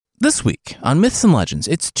This week on Myths and Legends,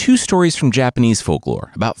 it's 2 stories from Japanese folklore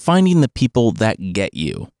about finding the people that get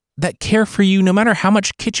you, that care for you no matter how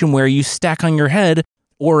much kitchenware you stack on your head,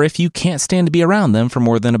 or if you can't stand to be around them for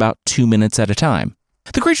more than about 2 minutes at a time.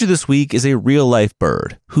 The creature this week is a real-life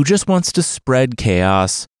bird who just wants to spread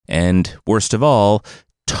chaos and, worst of all,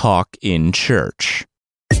 talk in church.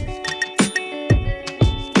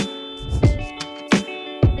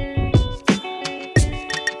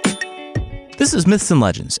 This is Myths and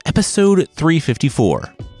Legends, episode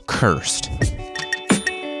 354, Cursed.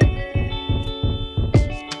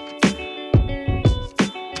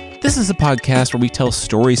 This is a podcast where we tell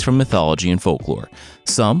stories from mythology and folklore.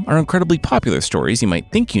 Some are incredibly popular stories you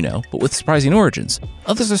might think you know, but with surprising origins.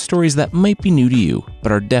 Others are stories that might be new to you,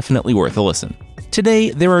 but are definitely worth a listen.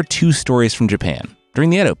 Today, there are 2 stories from Japan,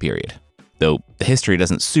 during the Edo period, though the history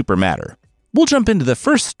doesn't super matter. We'll jump into the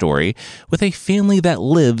first story with a family that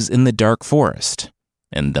lives in the dark forest,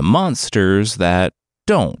 and the monsters that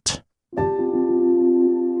don't.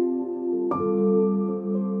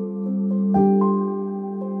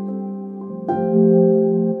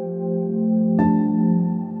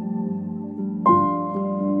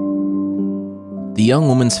 The young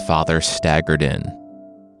woman's father staggered in.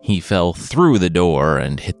 He fell through the door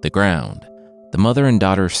and hit the ground. The mother and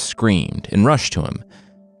daughter screamed and rushed to him.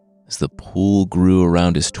 As the pool grew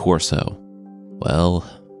around his torso, well,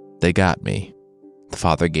 they got me. The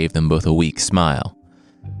father gave them both a weak smile.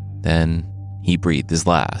 Then he breathed his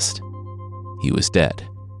last. He was dead.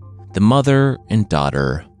 The mother and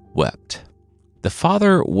daughter wept. The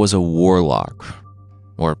father was a warlock,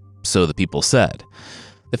 or so the people said.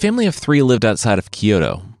 The family of 3 lived outside of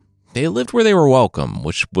Kyoto. They lived where they were welcome,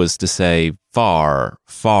 which was to say far,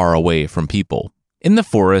 far away from people. In the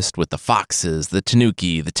forest with the foxes, the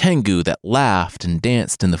tanuki, the tengu that laughed and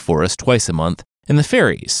danced in the forest twice a month, and the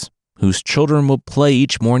fairies, whose children would play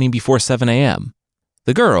each morning before 7 a.m.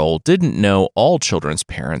 The girl didn't know all children's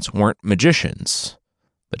parents weren't magicians,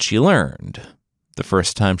 but she learned the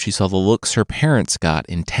first time she saw the looks her parents got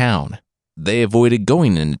in town. They avoided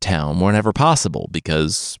going into town whenever possible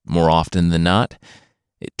because, more often than not,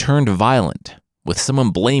 it turned violent, with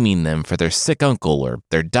someone blaming them for their sick uncle or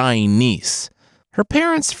their dying niece. Her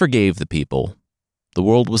parents forgave the people. The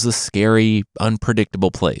world was a scary,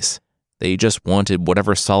 unpredictable place. They just wanted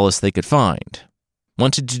whatever solace they could find.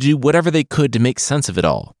 Wanted to do whatever they could to make sense of it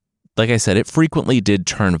all. Like I said, it frequently did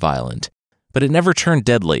turn violent, but it never turned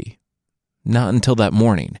deadly. Not until that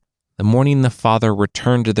morning. The morning the father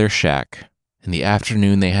returned to their shack. In the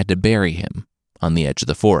afternoon they had to bury him on the edge of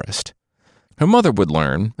the forest. Her mother would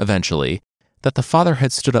learn, eventually, that the father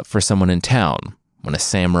had stood up for someone in town when a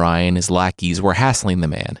samurai and his lackeys were hassling the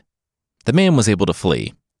man. The man was able to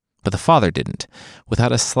flee, but the father didn't,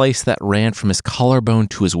 without a slice that ran from his collarbone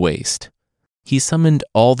to his waist. He summoned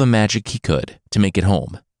all the magic he could to make it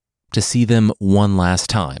home, to see them one last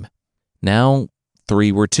time. Now,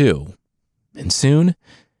 3 were 2, and soon,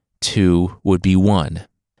 2 would be 1.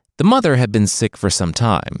 The mother had been sick for some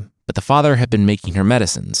time, but the father had been making her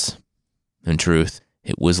medicines. In truth,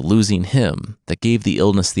 it was losing him that gave the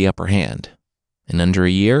illness the upper hand. In under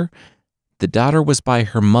a year, the daughter was by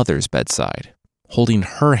her mother's bedside, holding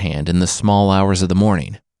her hand in the small hours of the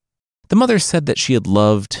morning. The mother said that she had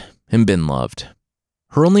loved and been loved.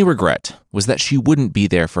 Her only regret was that she wouldn't be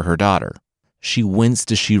there for her daughter. She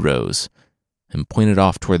winced as she rose and pointed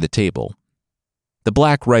off toward the table. The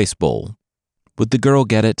black rice bowl. Would the girl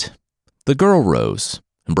get it? The girl rose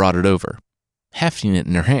and brought it over, hefting it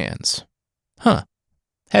in her hands.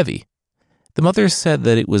 Heavy. The mother said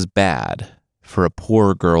that it was bad for a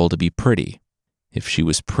poor girl to be pretty. If she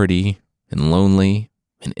was pretty and lonely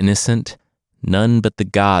and innocent, none but the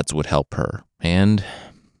gods would help her, and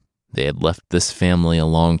they had left this family a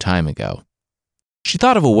long time ago. She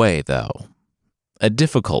thought of a way, though. A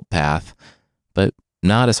difficult path, but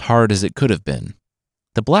not as hard as it could have been.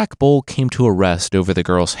 The black bowl came to a rest over the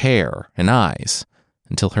girl's hair and eyes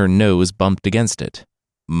until her nose bumped against it.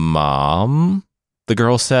 "Mom?" the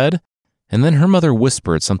girl said, and then her mother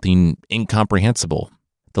whispered something incomprehensible.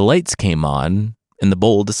 The lights came on, and the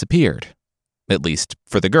bowl disappeared. At least,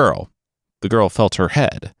 for the girl. The girl felt her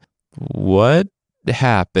head. What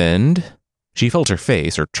happened? She felt her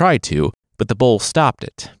face, or tried to, but the bowl stopped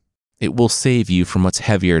it. "It will save you from what's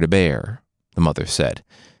heavier to bear," the mother said.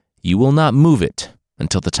 "You will not move it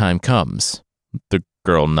until the time comes." The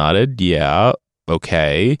girl nodded. "Yeah,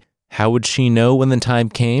 okay." How would she know when the time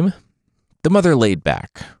came? The mother laid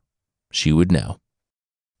back. She would know.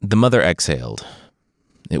 The mother exhaled.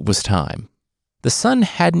 It was time. The sun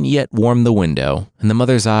hadn't yet warmed the window, and the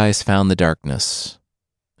mother's eyes found the darkness.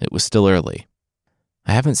 It was still early.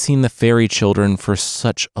 I haven't seen the fairy children for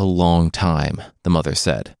such a long time, the mother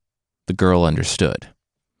said. The girl understood.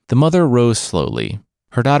 The mother rose slowly,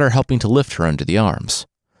 her daughter helping to lift her under the arms.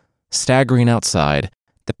 Staggering outside,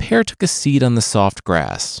 the pair took a seat on the soft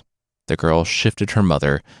grass. The girl shifted her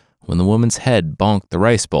mother when the woman's head bonked the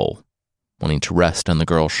rice bowl, wanting to rest on the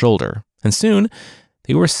girl's shoulder, and soon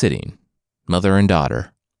they were sitting, mother and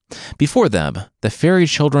daughter. Before them, the fairy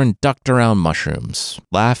children ducked around mushrooms,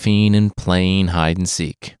 laughing and playing hide and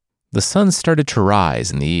seek. The sun started to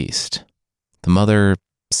rise in the east. The mother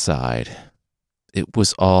sighed. It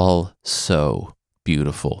was all so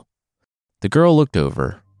beautiful. The girl looked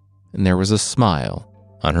over, and there was a smile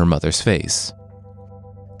on her mother's face.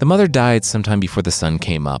 The mother died sometime before the sun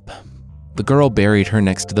came up. The girl buried her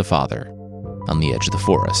next to the father, on the edge of the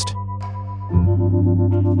forest.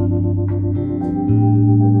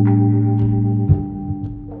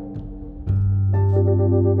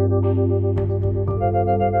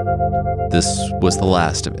 This was the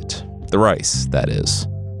last of it. The rice, that is.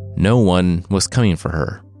 No one was coming for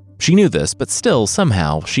her. She knew this, but still,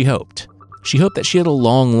 somehow, she hoped. She hoped that she had a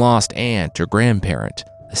long-lost aunt or grandparent,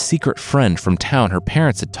 a secret friend from town her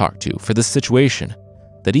parents had talked to for this situation,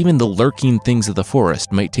 that even the lurking things of the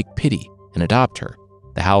forest might take pity and adopt her.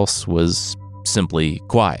 The house was simply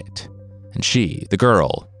quiet, and she, the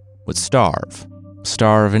girl, would starve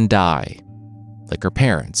and die, like her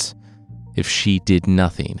parents, if she did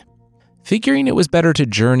nothing. Figuring it was better to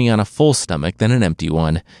journey on a full stomach than an empty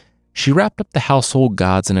one, she wrapped up the household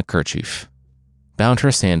gods in a kerchief, bound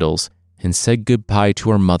her sandals, and said goodbye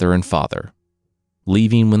to her mother and father,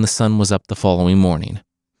 leaving when the sun was up the following morning.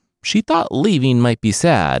 She thought leaving might be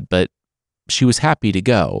sad, but she was happy to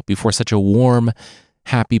go before such a warm,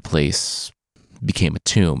 happy place became a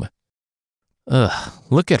tomb. Ugh,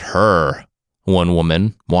 look at her, one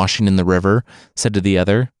woman, washing in the river, said to the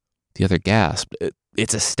other. The other gasped.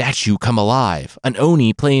 It's a statue come alive, an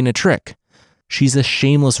Oni playing a trick. She's a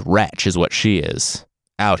shameless wretch is what she is.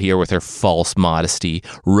 Out here with her false modesty,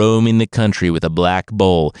 roaming the country with a black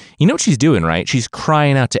bowl. You know what she's doing, right? She's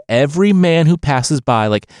crying out to every man who passes by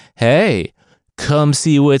like, hey, come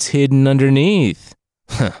see what's hidden underneath.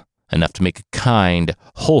 Enough to make a kind,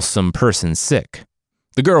 wholesome person sick.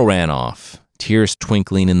 The girl ran off, tears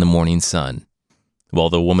twinkling in the morning sun. While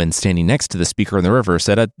the woman standing next to the speaker in the river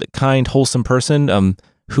said, a kind, wholesome person,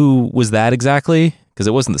 who was that exactly? Because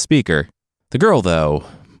it wasn't the speaker. The girl, though,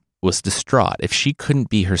 was distraught. If she couldn't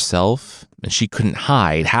be herself, and she couldn't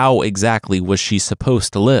hide, how exactly was she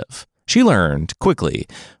supposed to live? She learned, quickly,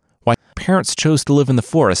 why parents chose to live in the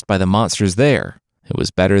forest by the monsters there. It was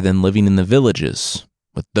better than living in the villages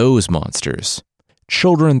with those monsters.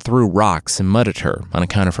 Children threw rocks and mud at her on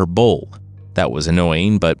account of her bowl. That was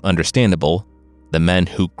annoying, but understandable. The men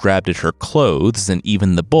who grabbed at her clothes and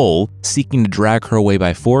even the bowl, seeking to drag her away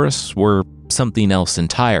by force, were something else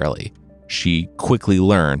entirely. She quickly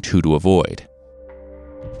learned who to avoid.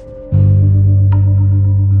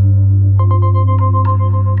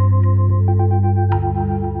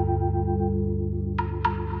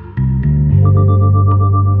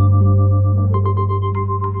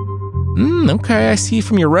 Okay, I see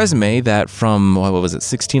from your resume that from,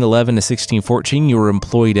 1611 to 1614, you were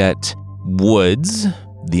employed at Woods,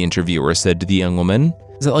 the interviewer said to the young woman.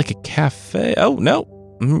 Is that like a cafe? Oh, no.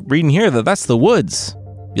 I'm reading here that that's the Woods.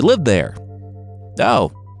 You lived there.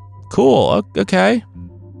 Oh, cool. Okay.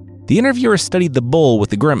 The interviewer studied the bowl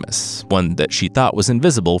with a grimace, one that she thought was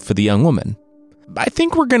invisible for the young woman. I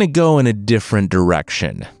think we're going to go in a different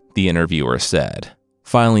direction, the interviewer said,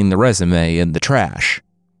 filing the resume in the trash.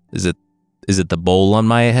 Is it the bowl on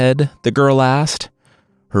my head? The girl asked,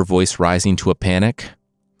 her voice rising to a panic.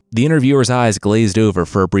 The interviewer's eyes glazed over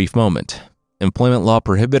for a brief moment. Employment law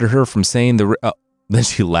prohibited her from saying then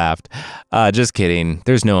she laughed. Just kidding.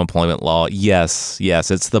 There's no employment law. Yes,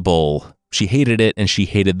 it's the bowl. She hated it and she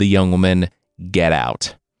hated the young woman. Get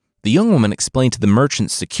out. The young woman explained to the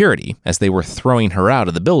merchant's security, as they were throwing her out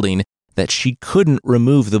of the building, that she couldn't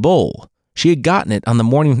remove the bowl. She had gotten it on the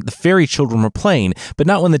morning the fairy children were playing, but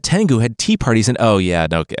not when the Tengu had tea parties and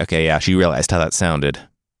she realized how that sounded.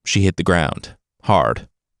 She hit the ground. Hard.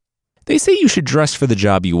 They say you should dress for the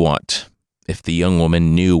job you want. If the young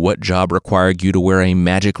woman knew what job required you to wear a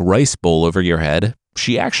magic rice bowl over your head,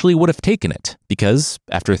 she actually would have taken it, because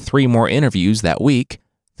after 3 more interviews that week,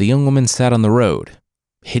 the young woman sat on the road,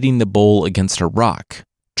 hitting the bowl against a rock,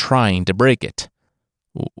 trying to break it.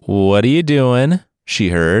 What are you doing? She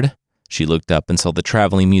heard. She looked up and saw the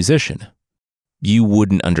traveling musician. You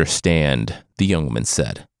wouldn't understand, the young woman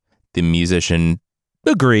said. The musician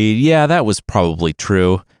agreed. Yeah, that was probably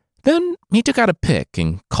true. Then he took out a pick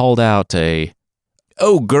and called out a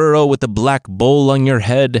 "Oh, girl with the black bowl on your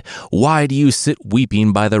head, why do you sit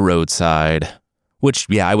weeping by the roadside?" Which,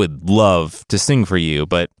 yeah, I would love to sing for you,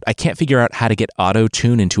 but I can't figure out how to get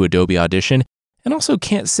auto-tune into Adobe Audition, and also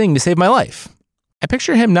can't sing to save my life. I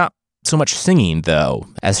picture him not so much singing, though,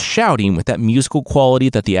 as shouting with that musical quality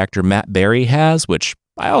that the actor Matt Berry has, which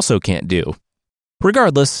I also can't do.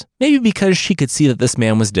 Regardless, maybe because she could see that this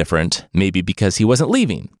man was different, maybe because he wasn't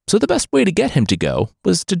leaving, so the best way to get him to go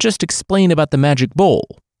was to just explain about the magic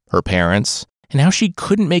bowl, her parents, and how she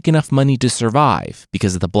couldn't make enough money to survive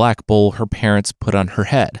because of the black bowl her parents put on her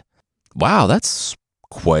head. "Wow, that's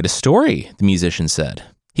quite a story," the musician said.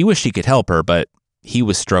 He wished he could help her, but he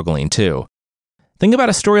was struggling too. Thing about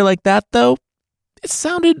a story like that, though, it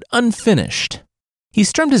sounded unfinished. He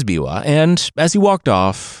strummed his biwa, and as he walked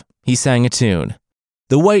off, he sang a tune.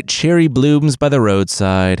 "The white cherry blooms by the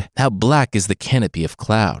roadside. How black is the canopy of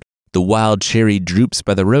cloud. The wild cherry droops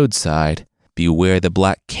by the roadside. Beware the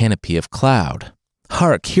black canopy of cloud.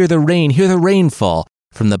 Hark, hear the rain fall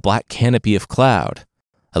from the black canopy of cloud.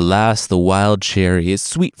 Alas, the wild cherry, its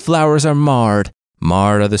sweet flowers are marred.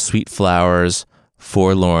 Marred are the sweet flowers,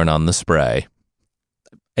 forlorn on the spray."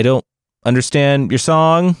 "I don't understand your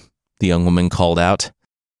song," the young woman called out.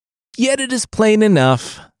 "Yet it is plain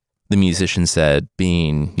enough," the musician said,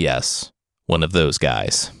 being, yes, one of those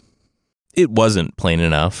guys. It wasn't plain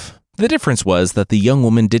enough. The difference was that the young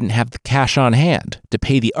woman didn't have the cash on hand to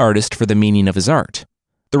pay the artist for the meaning of his art.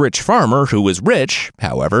 The rich farmer, who was rich,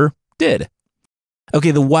 however, did. I'll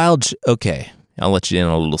let you in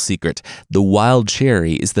on a little secret. The wild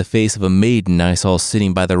cherry is the face of a maiden I saw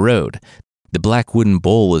sitting by the road. The black wooden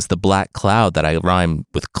bowl is the black cloud that I rhymed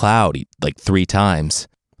with cloud like 3 times.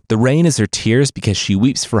 The rain is her tears because she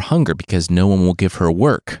weeps for hunger because no one will give her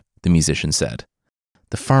work, the musician said.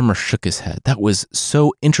 The farmer shook his head. That was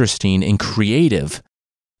so interesting and creative.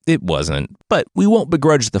 It wasn't, but we won't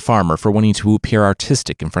begrudge the farmer for wanting to appear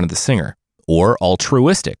artistic in front of the singer, or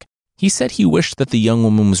altruistic. He said he wished that the young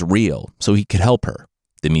woman was real so he could help her.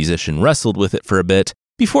 The musician wrestled with it for a bit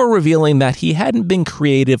before revealing that he hadn't been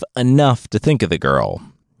creative enough to think of the girl.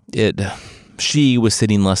 She was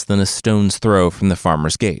sitting less than a stone's throw from the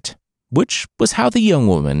farmer's gate, which was how the young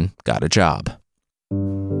woman got a job.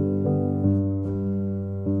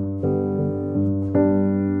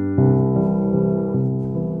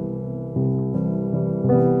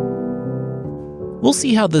 We'll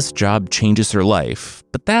see how this job changes her life,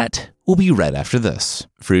 but that will be right after this.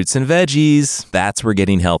 Fruits and veggies, that's where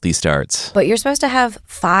getting healthy starts. But you're supposed to have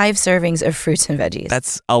 5 servings of fruits and veggies.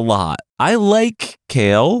 That's a lot. I like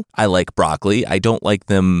kale. I like broccoli. I don't like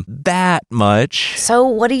them that much. So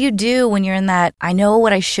what do you do when you're in that, I know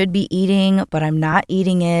what I should be eating, but I'm not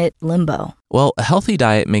eating it limbo? Well, a healthy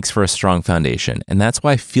diet makes for a strong foundation, and that's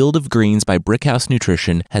why Field of Greens by Brickhouse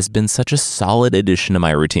Nutrition has been such a solid addition to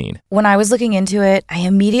my routine. When I was looking into it, I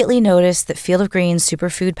immediately noticed that Field of Greens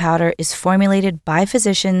superfood powder is formulated by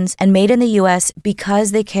physicians and made in the U.S.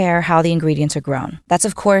 because they care how the ingredients are grown. That's,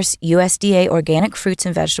 of course, USDA organic fruits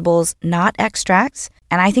and vegetables, not extracts.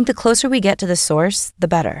 And I think the closer we get to the source, the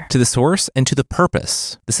better. To the source and to the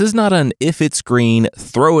purpose. This is not an if it's green,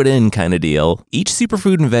 throw it in kind of deal. Each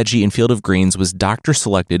superfood and veggie in Field of Greens was doctor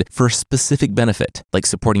selected for a specific benefit, like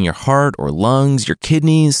supporting your heart or lungs, your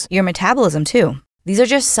kidneys. Your metabolism too. These are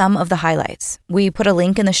just some of the highlights. We put a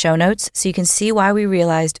link in the show notes so you can see why we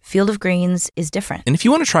realized Field of Greens is different. And if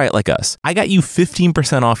you want to try it like us, I got you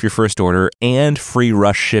 15% off your first order and free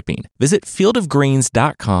rush shipping. Visit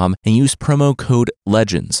fieldofgreens.com and use promo code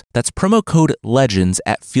LEGENDS. That's promo code LEGENDS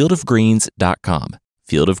at fieldofgreens.com.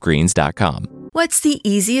 fieldofgreens.com. What's the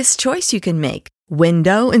easiest choice you can make?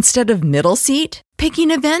 Window instead of middle seat?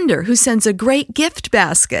 Picking a vendor who sends a great gift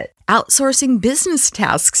basket? Outsourcing business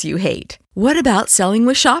tasks you hate? What about selling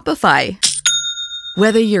with Shopify?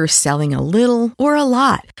 Whether you're selling a little or a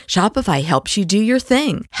lot, Shopify helps you do your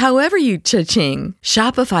thing, however you cha-ching.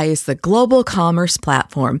 Shopify is the global commerce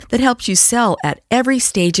platform that helps you sell at every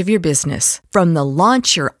stage of your business. From the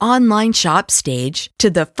launch your online shop stage to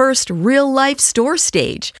the first real-life store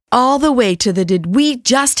stage, all the way to the did we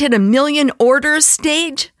just hit 1 million orders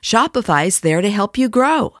stage. Shopify's there to help you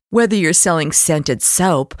grow. Whether you're selling scented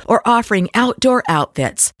soap or offering outdoor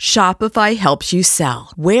outfits, Shopify helps you sell.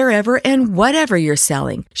 Wherever and whatever you're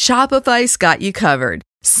selling, Shopify's got you covered.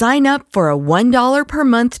 Sign up for a $1 per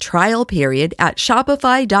month trial period at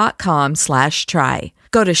shopify.com/try.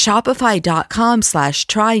 Go to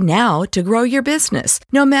shopify.com/try now to grow your business,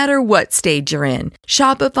 no matter what stage you're in.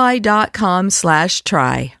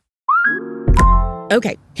 Shopify.com/try.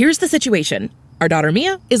 Okay, here's the situation. Our daughter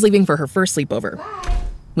Mia is leaving for her first sleepover.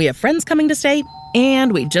 We have friends coming to stay,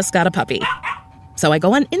 and we just got a puppy. So I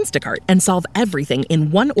go on Instacart and solve everything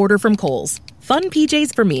in one order from Kohl's. Fun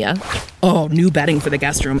PJs for Mia. Oh, new bedding for the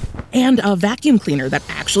guest room. And a vacuum cleaner that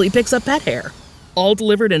actually picks up pet hair. All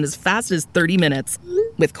delivered in as fast as 30 minutes.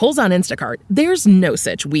 With Kohl's on Instacart, there's no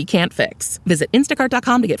such we can't fix. Visit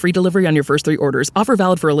instacart.com to get free delivery on your first 3 orders. Offer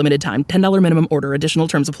valid for a limited time. $10 minimum order. Additional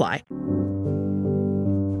terms apply.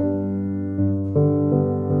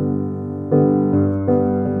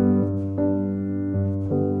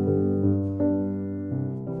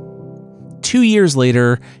 Two years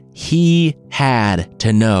later, he had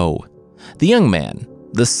to know. The young man,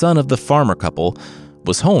 the son of the farmer couple,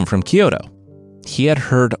 was home from Kyoto. He had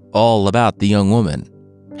heard all about the young woman,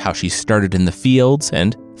 how she started in the fields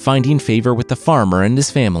and, finding favor with the farmer and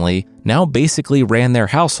his family, now basically ran their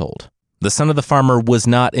household. The son of the farmer was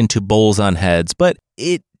not into bowls on heads, but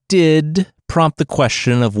it did prompt the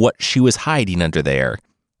question of what she was hiding under there.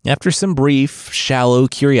 After some brief, shallow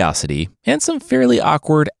curiosity and some fairly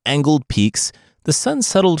awkward angled peeks, the son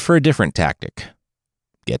settled for a different tactic.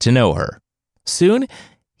 Get to know her. Soon,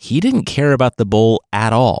 he didn't care about the bowl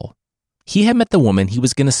at all. He had met the woman he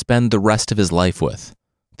was going to spend the rest of his life with.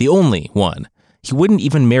 The only one. He wouldn't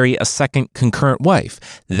even marry a second concurrent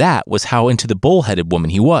wife. That was how into the bull-headed woman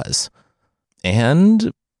he was.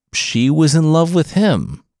 And she was in love with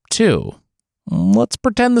him, too. Let's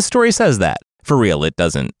pretend the story says that. For real, it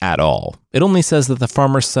doesn't at all. It only says that the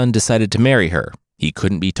farmer's son decided to marry her. He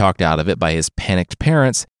couldn't be talked out of it by his panicked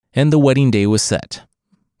parents, and the wedding day was set.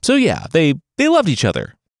 So yeah, they loved each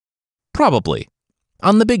other. Probably.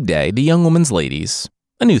 On the big day, the young woman's ladies,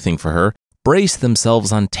 a new thing for her, braced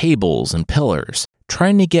themselves on tables and pillars,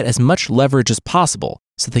 trying to get as much leverage as possible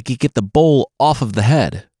so they could get the bowl off of the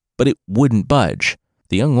head, but it wouldn't budge.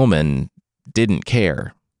 The young woman didn't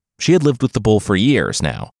care. She had lived with the bowl for years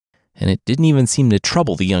now, and it didn't even seem to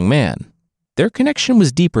trouble the young man. Their connection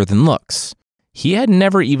was deeper than looks. He had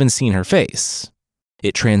never even seen her face.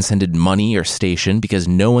 It transcended money or station because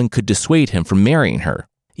no one could dissuade him from marrying her,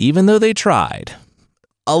 even though they tried.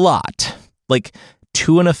 A lot. Like,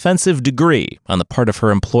 to an offensive degree on the part of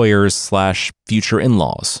her employers/future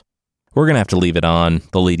in-laws. We're going to have to leave it on,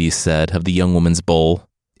 the ladies said of the young woman's bowl.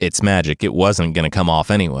 It's magic. It wasn't going to come off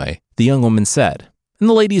anyway, the young woman said. And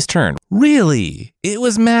the ladies turned. Really? It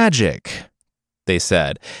was magic, they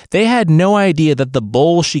said. They had no idea that the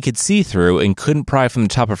bowl she could see through and couldn't pry from the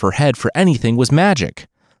top of her head for anything was magic.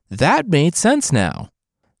 That made sense now.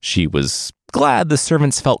 She was glad the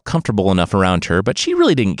servants felt comfortable enough around her, but she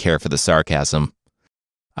really didn't care for the sarcasm.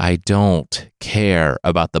 I don't care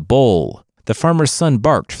about the bowl, the farmer's son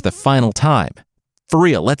barked for the final time. For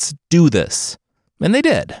real, let's do this. And they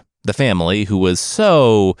did. The family, who was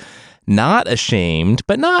so not ashamed,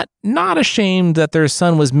 but not ashamed that their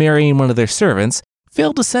son was marrying one of their servants,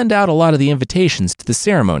 failed to send out a lot of the invitations to the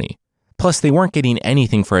ceremony. Plus, they weren't getting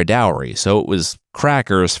anything for a dowry, so it was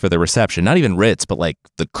crackers for the reception. Not even Ritz, but like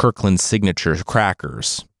the Kirkland signature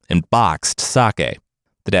crackers and boxed sake.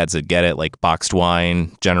 The dad said, get it, like boxed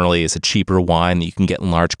wine generally is a cheaper wine that you can get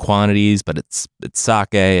in large quantities, but it's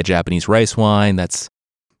sake, a Japanese rice wine. It's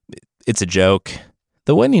a joke.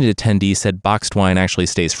 The wedding attendee said boxed wine actually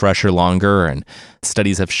stays fresher longer, and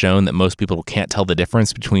studies have shown that most people can't tell the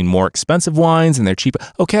difference between more expensive wines and their cheap.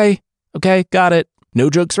 Okay, got it. No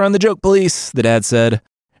jokes around the joke, police, the dad said,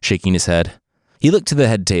 shaking his head. He looked to the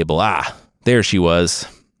head table. There she was.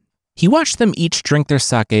 He watched them each drink their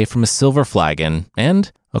sake from a silver flagon,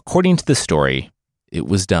 and, according to the story, it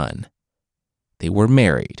was done. They were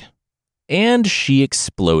married. And she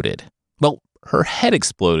exploded. Well, her head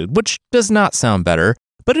exploded, which does not sound better,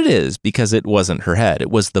 but it is because it wasn't her head, it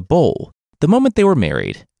was the bowl. The moment they were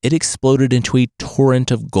married, it exploded into a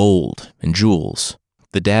torrent of gold and jewels.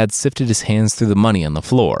 The dad sifted his hands through the money on the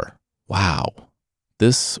floor. Wow,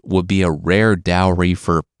 this would be a rare dowry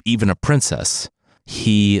for even a princess.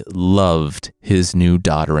 He loved his new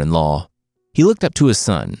daughter-in-law. He looked up to his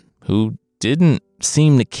son, who didn't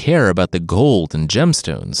seem to care about the gold and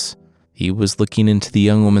gemstones. He was looking into the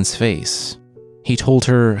young woman's face. He told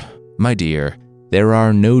her, "My dear, there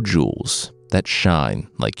are no jewels that shine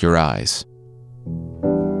like your eyes."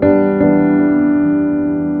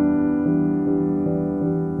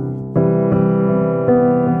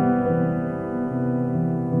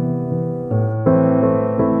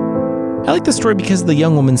 I like the story because the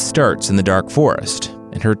young woman starts in the dark forest,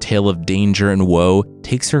 and her tale of danger and woe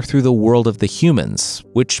takes her through the world of the humans,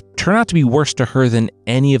 which turn out to be worse to her than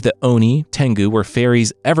any of the Oni, Tengu, or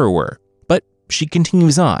fairies ever were. But she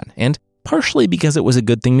continues on, and partially because it was a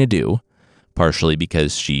good thing to do, partially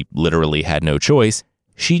because she literally had no choice,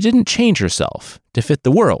 she didn't change herself to fit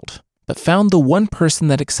the world, but found the one person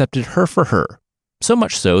that accepted her for her. So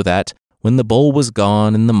much so that When the bowl was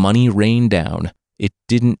gone and the money rained down, it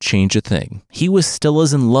didn't change a thing. He was still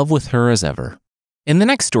as in love with her as ever. In the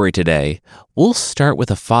next story today, we'll start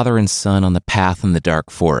with a father and son on the path in the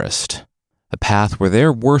dark forest. A path where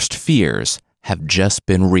their worst fears have just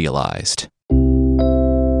been realized.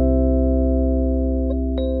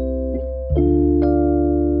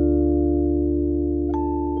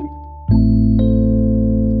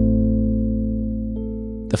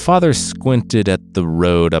 The father squinted at the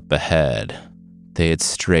road up ahead. They had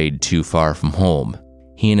strayed too far from home.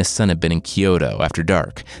 He and his son had been in Kyoto after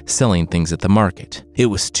dark, selling things at the market. It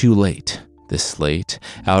was too late. This late,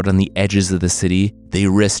 out on the edges of the city, they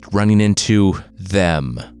risked running into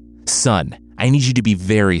them. Son, I need you to be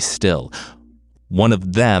very still. One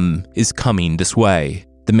of them is coming this way,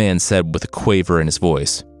 the man said with a quaver in his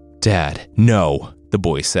voice. Dad, no, the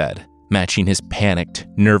boy said, matching his panicked,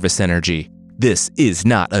 nervous energy. This is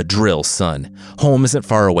not a drill, son. Home isn't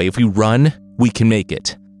far away. If we run, we can make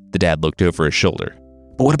it. The dad looked over his shoulder.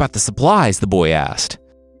 But what about the supplies? The boy asked.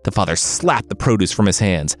 The father slapped the produce from his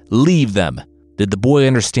hands. Leave them. Did the boy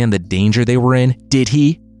understand the danger they were in? Did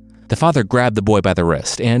he? The father grabbed the boy by the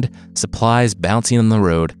wrist and, supplies bouncing on the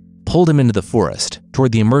road, pulled him into the forest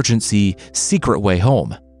toward the emergency secret way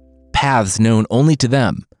home. Paths known only to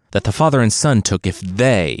them that the father and son took if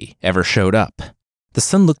they ever showed up. The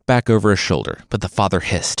son looked back over his shoulder, but the father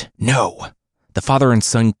hissed, no. The father and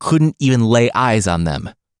son couldn't even lay eyes on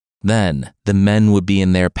them. Then the men would be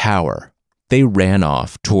in their power. They ran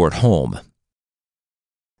off toward home.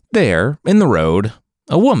 There, in the road,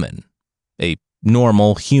 a woman, a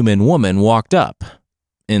normal human woman, walked up.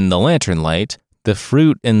 In the lantern light, the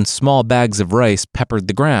fruit and small bags of rice peppered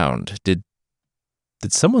the ground. Did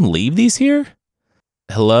someone leave these here?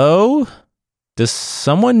 Hello? Does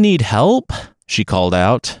someone need help? She called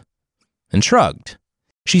out and shrugged.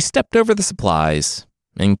 She stepped over the supplies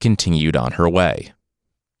and continued on her way.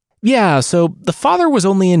 Yeah, so the father was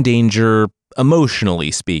only in danger, emotionally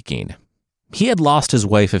speaking. He had lost his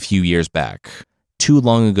wife a few years back, too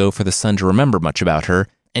long ago for the son to remember much about her,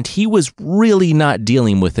 and he was really not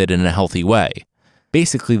dealing with it in a healthy way.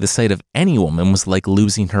 Basically, the sight of any woman was like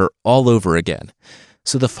losing her all over again.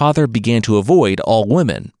 So the father began to avoid all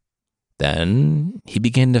women. Then he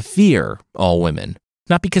began to fear all women,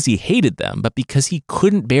 not because he hated them, but because he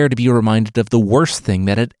couldn't bear to be reminded of the worst thing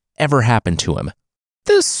that had ever happened to him.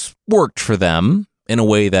 This worked for them in a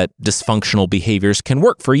way that dysfunctional behaviors can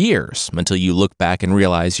work for years until you look back and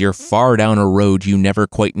realize you're far down a road you never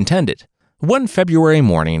quite intended. One February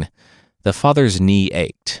morning, the father's knee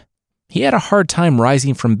ached. He had a hard time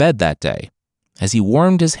rising from bed that day. As he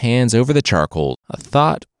warmed his hands over the charcoal, a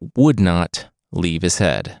thought would not leave his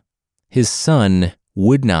head. His son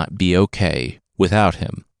would not be okay without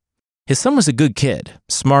him. His son was a good kid,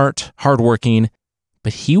 smart, hardworking,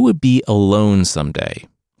 but he would be alone someday.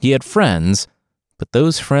 He had friends, but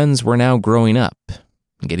those friends were now growing up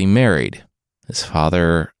and getting married. His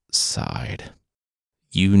father sighed.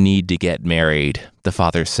 You need to get married, the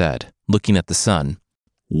father said, looking at the son.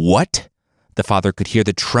 What? The father could hear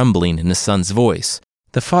the trembling in his son's voice.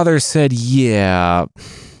 The father said, yeah.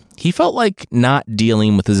 He felt like not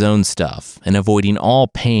dealing with his own stuff and avoiding all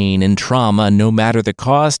pain and trauma, no matter the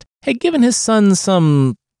cost, had given his son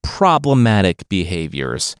some problematic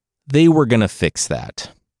behaviors. They were going to fix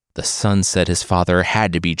that. The son said his father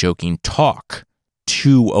had to be joking. Talk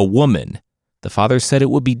to a woman. The father said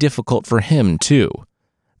it would be difficult for him, too.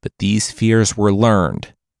 But these fears were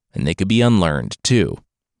learned, and they could be unlearned, too.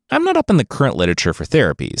 I'm not up in the current literature for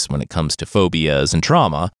therapies when it comes to phobias and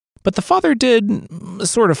trauma, but the father did a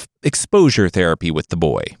sort of exposure therapy with the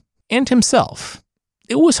boy and himself.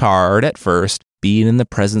 It was hard at first, being in the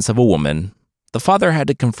presence of a woman. The father had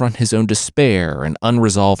to confront his own despair and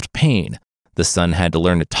unresolved pain. The son had to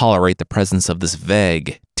learn to tolerate the presence of this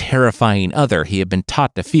vague, terrifying other he had been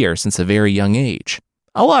taught to fear since a very young age.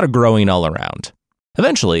 A lot of growing all around.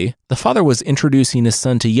 Eventually, the father was introducing his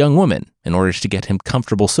son to young women in order to get him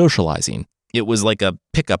comfortable socializing. It was like a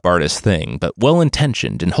pickup artist thing, but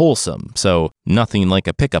well-intentioned and wholesome, so nothing like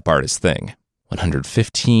a pickup artist thing.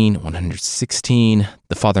 115, 116,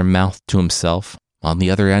 the father mouthed to himself. On the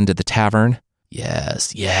other end of the tavern,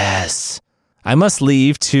 yes. I must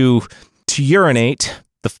leave to urinate,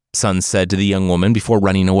 the son said to the young woman before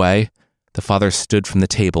running away. The father stood from the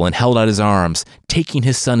table and held out his arms, taking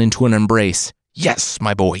his son into an embrace. Yes,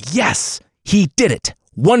 my boy, yes! He did it!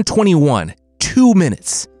 1:21, 2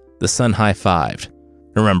 minutes. The son high-fived.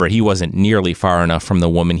 Remember, he wasn't nearly far enough from the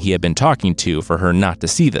woman he had been talking to for her not to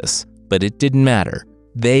see this, but it didn't matter.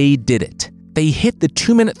 They did it. They hit the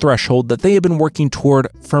 2-minute threshold that they had been working toward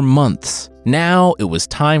for months. Now it was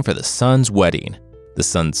time for the son's wedding. The The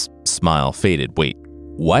son's smile faded. Wait,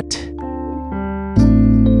 what?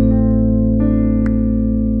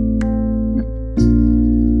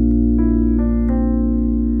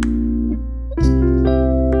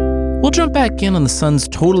 We'll jump back in on the son's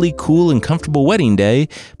totally cool and comfortable wedding day,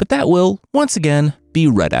 but that will, once again, be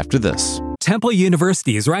right after this. Temple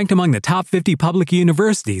University is ranked among the top 50 public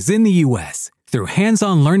universities in the U.S. Through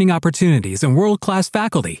hands-on learning opportunities and world-class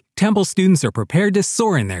faculty, Temple students are prepared to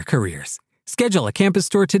soar in their careers. Schedule a campus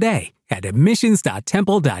tour today at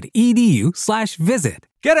admissions.temple.edu/visit.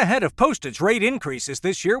 Get ahead of postage rate increases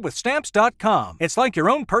this year with Stamps.com. It's like your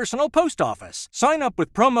own personal post office. Sign up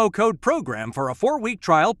with promo code PROGRAM for a 4-week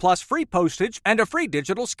trial plus free postage and a free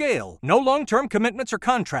digital scale. No long-term commitments or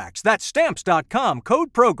contracts. That's Stamps.com,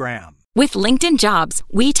 code PROGRAM. With LinkedIn Jobs,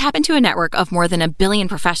 we tap into a network of more than 1 billion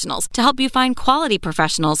professionals to help you find quality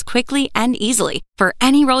professionals quickly and easily for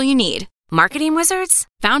any role you need. Marketing wizards?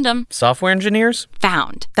 Found them. Software engineers?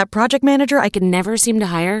 Found. That project manager I could never seem to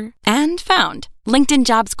hire? And found. LinkedIn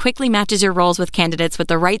Jobs quickly matches your roles with candidates with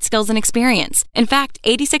the right skills and experience. In fact,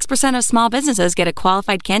 86% of small businesses get a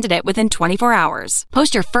qualified candidate within 24 hours.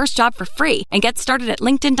 Post your first job for free and get started at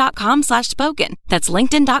linkedin.com/spoken. That's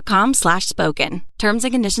linkedin.com/spoken. Terms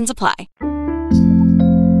and conditions apply.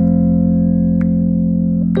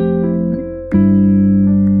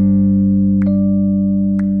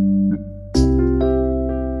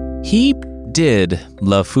 He did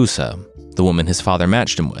love Fusa, the woman his father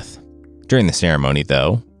matched him with. During the ceremony,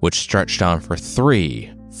 though, which stretched on for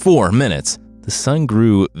 3-4 minutes, the son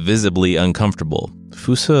grew visibly uncomfortable.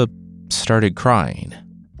 Fusa started crying.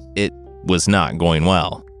 It was not going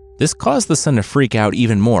well. This caused the son to freak out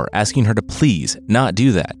even more, asking her to please not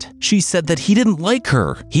do that. She said that he didn't like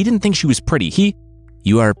her. He didn't think she was pretty.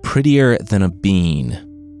 You are prettier than a bean.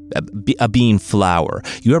 A bean flower.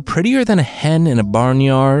 You are prettier than a hen in a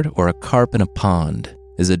barnyard or a carp in a pond,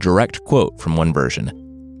 is a direct quote from one version.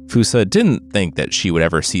 Fusa didn't think that she would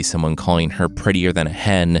ever see someone calling her prettier than a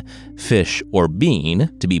hen, fish, or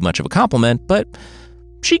bean to be much of a compliment, but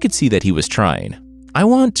she could see that he was trying. I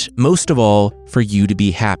want, most of all, for you to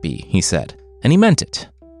be happy, he said, and he meant it.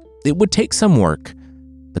 It would take some work,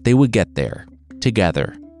 but they would get there,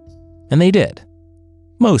 together. And they did.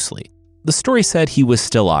 Mostly. The story said he was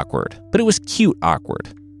still awkward, but it was cute awkward.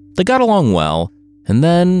 They got along well, and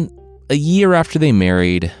then, a year after they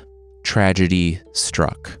married, tragedy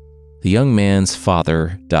struck. The young man's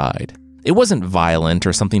father died. It wasn't violent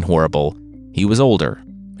or something horrible. He was older,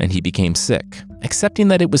 and he became sick, accepting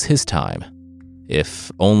that it was his time.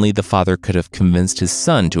 If only the father could have convinced his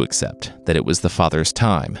son to accept that it was the father's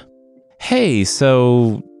time. Hey,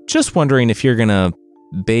 so just wondering if you're gonna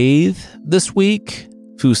bathe this week?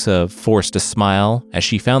 Fusa forced a smile as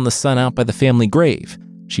she found the son out by the family grave.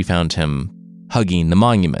 She found him hugging the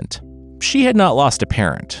monument. She had not lost a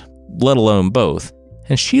parent, let alone both,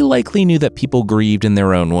 and she likely knew that people grieved in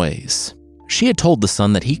their own ways. She had told the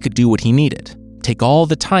son that he could do what he needed, take all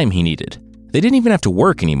the time he needed. They didn't even have to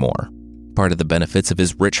work anymore. Part of the benefits of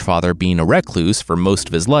his rich father being a recluse for most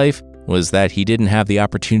of his life was that he didn't have the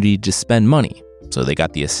opportunity to spend money, so they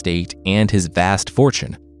got the estate and his vast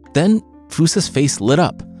fortune. Then Fusa's face lit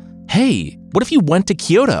up. Hey, what if you went to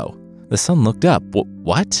Kyoto? The son looked up.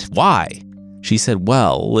 What? Why? She said,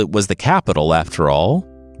 well, it was the capital after all.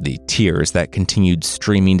 The tears that continued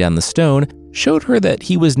streaming down the stone showed her that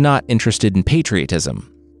he was not interested in patriotism.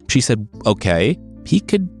 She said, okay, he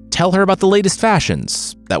could tell her about the latest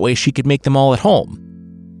fashions. That way she could make them all at home.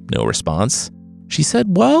 No response. She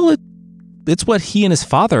said, well, it's what he and his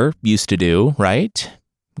father used to do, right?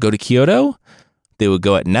 Go to Kyoto? They would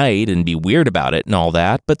go at night and be weird about it and all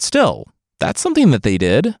that, but still, that's something that they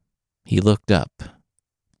did. He looked up,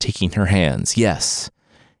 taking her hands. Yes,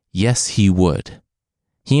 he would.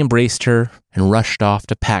 He embraced her and rushed off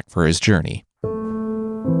to pack for his journey.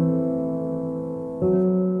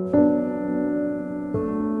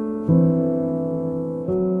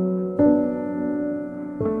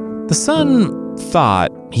 The son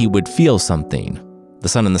thought he would feel something. The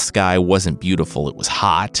sun in the sky wasn't beautiful, it was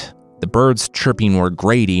hot. The birds chirping were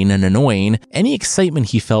grating and annoying. Any excitement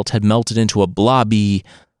he felt had melted into a blobby,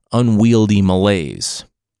 unwieldy malaise.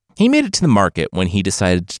 He made it to the market when he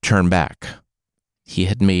decided to turn back. He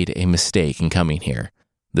had made a mistake in coming here.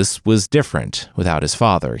 This was different without his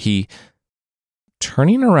father.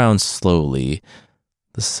 Turning around slowly,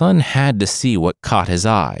 the son had to see what caught his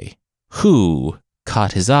eye. Who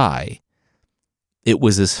caught his eye? It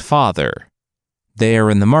was his father, there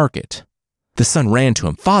in the market. The son ran to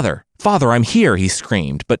him. Father, I'm here, he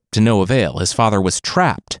screamed, but to no avail. His father was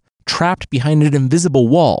trapped behind an invisible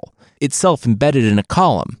wall, itself embedded in a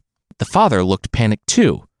column. The father looked panicked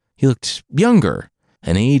too. He looked younger.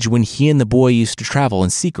 an age when he and the boy used to travel in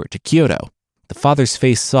secret to Kyoto. The father's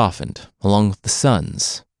face softened, along with the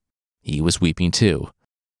son's. He was weeping too.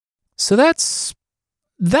 So that's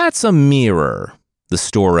a mirror, the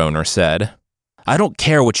store owner said. I don't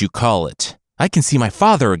care what you call it. I can see my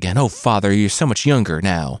father again. Oh, father, you're so much younger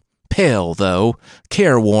now. Pale, though,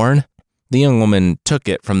 careworn. The young woman took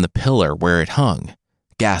it from the pillar where it hung.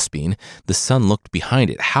 Gasping, the son looked behind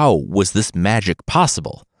it. How was this magic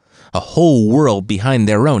possible? A whole world behind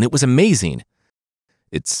their own. It was amazing.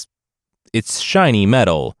 It's shiny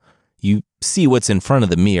metal. You see what's in front of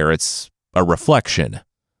the mirror. It's a reflection.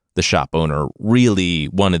 The shop owner really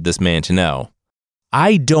wanted this man to know.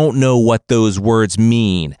 I don't know what those words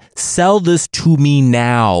mean. Sell this to me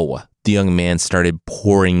now. The young man started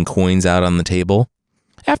pouring coins out on the table.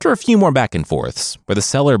 After a few more back and forths, where the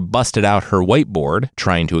seller busted out her whiteboard,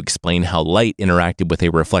 trying to explain how light interacted with a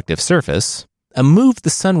reflective surface, a move the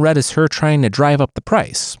son read as her trying to drive up the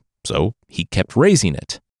price, so he kept raising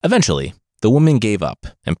it. Eventually, the woman gave up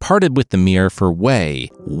and parted with the mirror for way,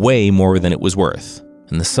 way more than it was worth,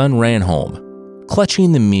 and the son ran home,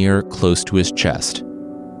 clutching the mirror close to his chest.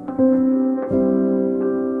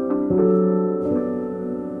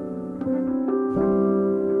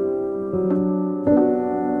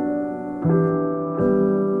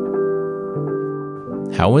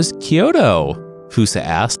 How was Kyoto? Fusa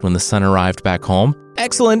asked when the son arrived back home.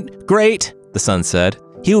 Excellent, great, the son said.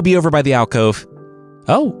 He will be over by the alcove.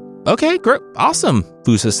 Oh, okay, great, awesome,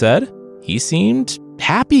 Fusa said. He seemed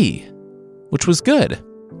happy, which was good.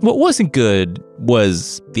 What wasn't good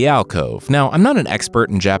was the alcove. Now, I'm not an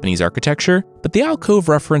expert in Japanese architecture, but the alcove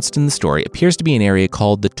referenced in the story appears to be an area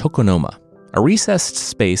called the tokonoma, a recessed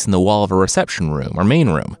space in the wall of a reception room or main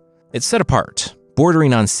room. It's set apart,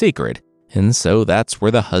 bordering on sacred, and so that's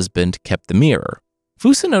where the husband kept the mirror.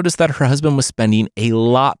 Fusa noticed that her husband was spending a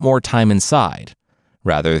lot more time inside,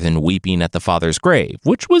 rather than weeping at the father's grave,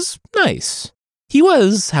 which was nice. He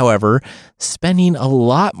was, however, spending a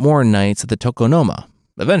lot more nights at the tokonoma.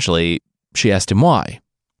 Eventually, she asked him why,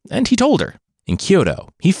 and he told her. In Kyoto,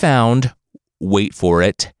 he found, wait for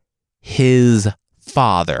it, his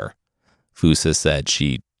father. Fusa said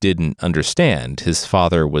she didn't understand. His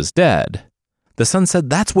father was dead. The son said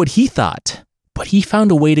that's what he thought, but he found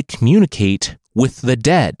a way to communicate with the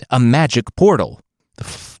dead, a magic portal.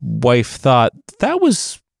 The wife thought that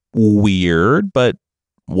was weird, but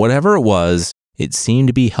whatever it was, it seemed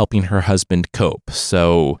to be helping her husband cope.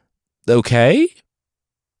 So, okay,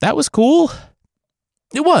 that was cool.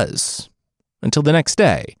 It was, until the next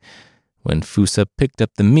day, when Fusa picked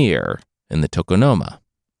up the mirror in the tokonoma.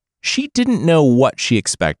 She didn't know what she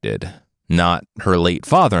expected. Not her late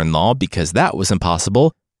father-in-law, because that was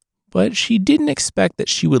impossible, but she didn't expect that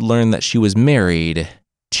she would learn that she was married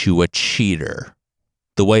to a cheater.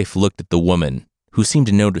 The wife looked at the woman, who seemed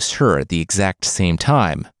to notice her at the exact same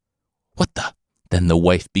time. What the? Then the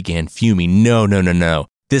wife began fuming. No.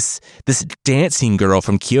 This dancing girl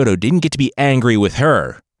from Kyoto didn't get to be angry with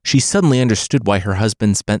her. She suddenly understood why her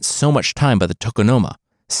husband spent so much time by the tokonoma,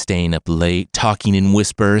 staying up late, talking in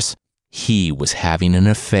whispers. He was having an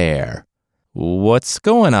affair. What's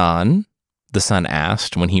going on? The son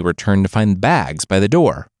asked when he returned to find bags by the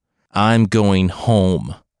door. I'm going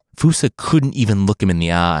home. Fusa couldn't even look him in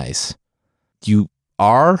the eyes. You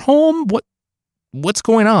are home? What's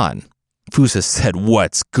going on? Fusa said,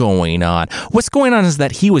 what's going on? What's going on is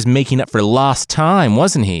that he was making up for lost time,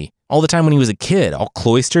 wasn't he? All the time when he was a kid, all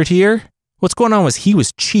cloistered here. What's going on was he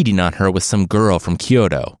was cheating on her with some girl from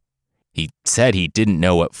Kyoto. He said he didn't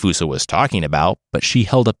know what Fusa was talking about, but she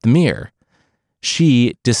held up the mirror.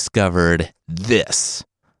 She discovered this.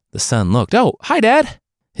 The son looked. Oh, hi, Dad.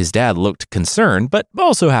 His dad looked concerned, but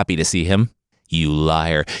also happy to see him. You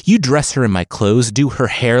liar. You dress her in my clothes, do her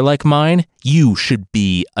hair like mine? You should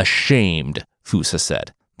be ashamed, Fusa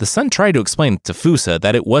said. The son tried to explain to Fusa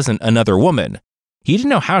that it wasn't another woman. He didn't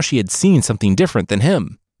know how she had seen something different than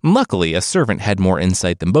him. Luckily, a servant had more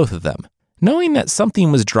insight than both of them. Knowing that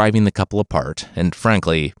something was driving the couple apart, and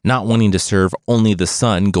frankly, not wanting to serve only the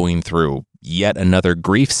son going through yet another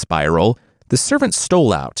grief spiral, the servant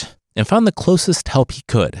stole out and found the closest help he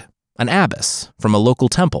could, an abbess from a local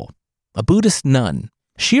temple, a Buddhist nun.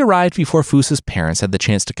 She arrived before Fusa's parents had the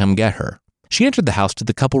chance to come get her. She entered the house to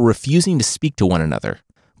the couple refusing to speak to one another.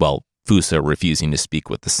 Well, Fusa refusing to speak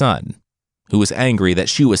with the son, who was angry that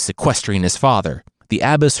she was sequestering his father. The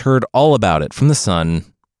abbess heard all about it from the son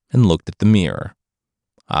and looked at the mirror.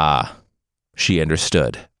 Ah, she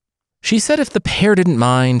understood. She said if the pair didn't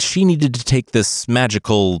mind, she needed to take this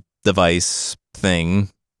magical device thing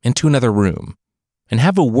into another room and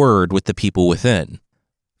have a word with the people within.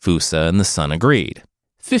 Fusa and the son agreed.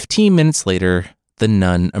 15 minutes later, the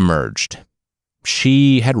nun emerged.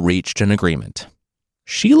 She had reached an agreement.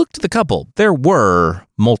 She looked at the couple. There were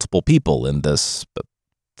multiple people in this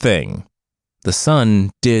thing. The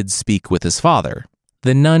son did speak with his father.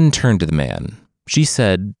 The nun turned to the man. She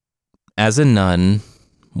said, as a nun,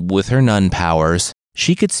 with her nun powers,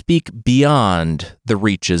 she could speak beyond the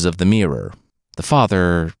reaches of the mirror. The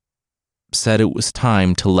father said it was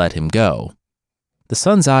time to let him go. The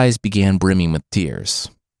son's eyes began brimming with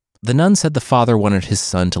tears. The nun said the father wanted his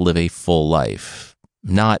son to live a full life,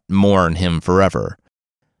 not mourn him forever.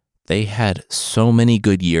 They had so many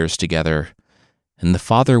good years together, and the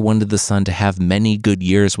father wanted the son to have many good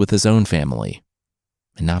years with his own family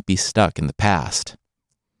and not be stuck in the past.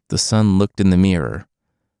 The son looked in the mirror,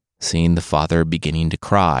 seeing the father beginning to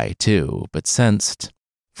cry too, but sensed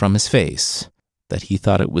from his face that he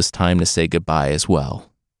thought it was time to say goodbye as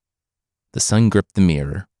well. The son gripped the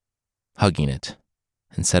mirror, hugging it,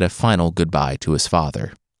 and said a final goodbye to his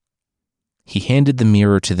father. He handed the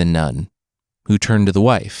mirror to the nun, who turned to the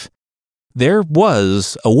wife. There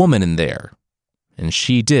was a woman in there, and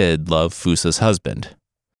she did love Fusa's husband.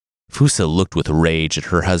 Fusa looked with rage at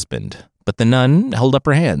her husband, but the nun held up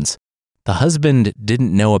her hands. The husband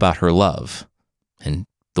didn't know about her love, and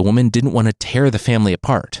the woman didn't want to tear the family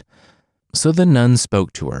apart. So the nun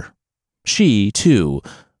spoke to her. She, too,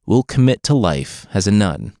 will commit to life as a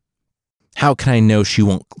nun. How can I know she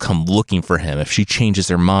won't come looking for him if she changes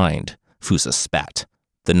her mind? Fusa spat.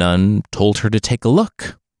 The nun told her to take a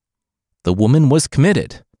look. The woman was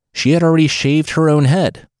committed. She had already shaved her own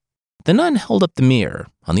head. The nun held up the mirror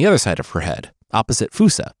on the other side of her head, opposite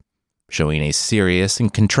Fusa, showing a serious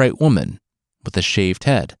and contrite woman with a shaved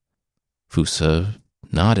head. Fusa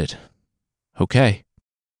nodded. Okay.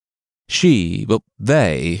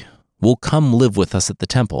 They will come live with us at the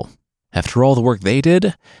temple. After all the work they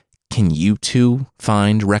did, can you two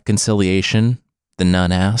find reconciliation? The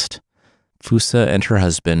nun asked. Fusa and her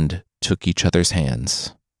husband took each other's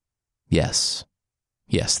hands. Yes,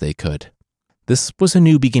 they could. This was a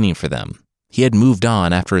new beginning for them. He had moved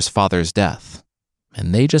on after his father's death,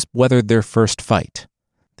 and they just weathered their first fight.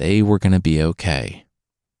 They were going to be okay.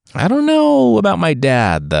 I don't know about my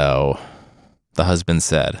dad, though, the husband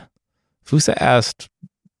said. Fusa asked,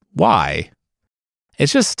 why?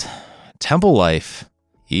 It's just temple life.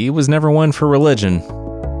 He was never one for religion.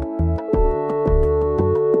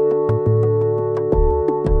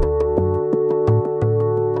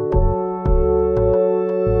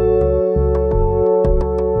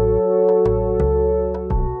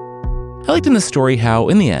 I liked in the story how,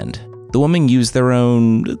 in the end, the women used their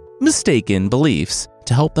own mistaken beliefs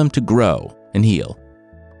to help them to grow and heal.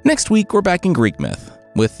 Next week, we're back in Greek myth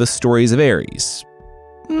with the stories of Ares.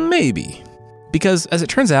 Maybe. Because, as it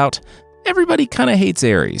turns out, everybody kind of hates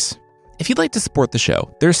Ares. If you'd like to support the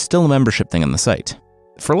show, there's still a membership thing on the site.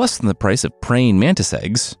 For less than the price of praying mantis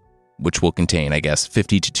eggs, which will contain,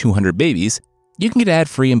 50 to 200 babies, you can get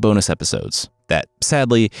ad-free and bonus episodes that,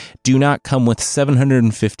 sadly, do not come with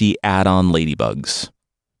 750 add-on ladybugs.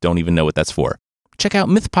 Don't even know what that's for. Check out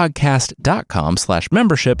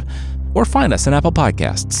mythpodcast.com/membership or find us on Apple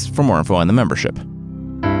Podcasts for more info on the membership.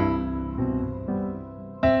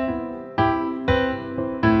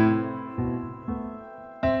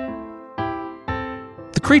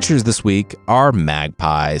 The creatures this week are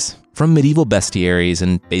magpies from medieval bestiaries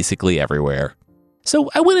and basically everywhere. So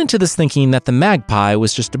I went into this thinking that the magpie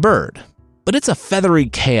was just a bird, but it's a feathery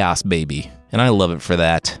chaos baby, and I love it for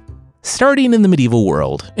that. Starting in the medieval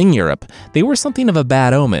world, in Europe, they were something of a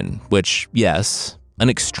bad omen, which, yes, an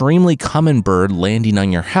extremely common bird landing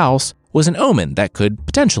on your house was an omen that could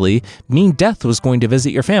potentially mean death was going to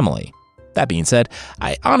visit your family. That being said,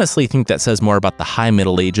 I honestly think that says more about the High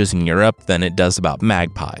Middle Ages in Europe than it does about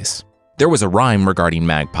magpies. There was a rhyme regarding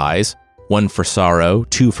magpies: 1 for sorrow,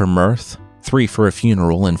 2 for mirth, 3 for a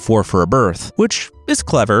funeral, and 4 for a birth, which is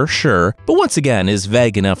clever, sure, but once again is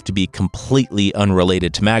vague enough to be completely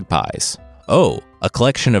unrelated to magpies. Oh, a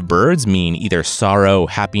collection of birds mean either sorrow,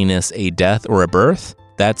 happiness, a death, or a birth?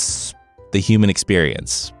 That's the human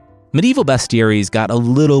experience. Medieval bestiaries got a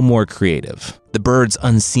little more creative. The bird's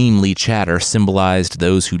unseemly chatter symbolized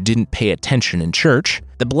those who didn't pay attention in church,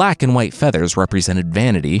 the black and white feathers represented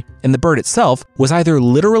vanity, and the bird itself was either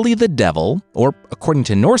literally the devil, or, according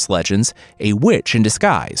to Norse legends, a witch in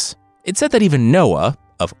disguise. It said that even Noah,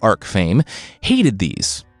 of Ark fame, hated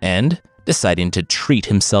these, and, deciding to treat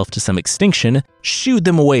himself to some extinction, shooed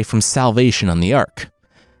them away from salvation on the ark.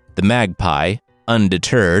 The magpie,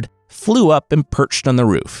 undeterred, flew up and perched on the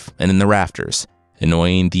roof and in the rafters,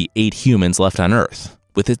 annoying the 8 humans left on Earth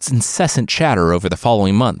with its incessant chatter over the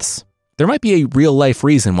following months. There might be a real-life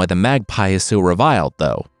reason why the magpie is so reviled,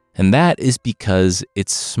 though. And that is because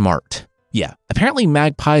it's smart. Yeah, apparently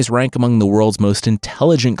magpies rank among the world's most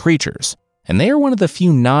intelligent creatures, and they are one of the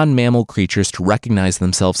few non-mammal creatures to recognize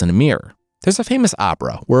themselves in a mirror. There's a famous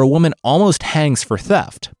opera where a woman almost hangs for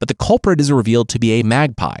theft, but the culprit is revealed to be a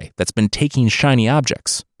magpie that's been taking shiny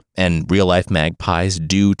objects. And real-life magpies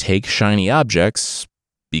do take shiny objects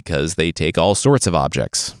because they take all sorts of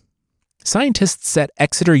objects. Scientists at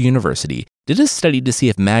Exeter University did a study to see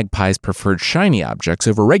if magpies preferred shiny objects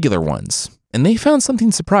over regular ones, and they found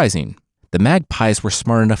something surprising. The magpies were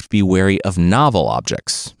smart enough to be wary of novel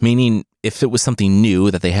objects, meaning if it was something new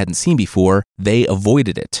that they hadn't seen before, they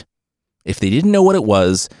avoided it. If they didn't know what it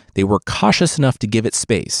was, they were cautious enough to give it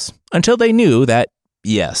space, until they knew that,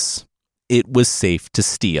 yes, it was safe to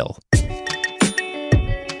steal.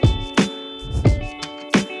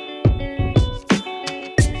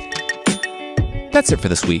 That's it for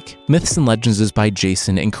this week. Myths and Legends is by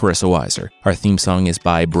Jason and Carissa Weiser. Our theme song is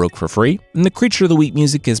by Broke for Free, and the Creature of the Week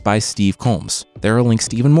music is by Steve Combs. There are links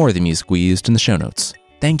to even more of the music we used in the show notes.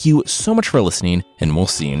 Thank you so much for listening, and we'll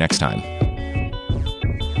see you next time.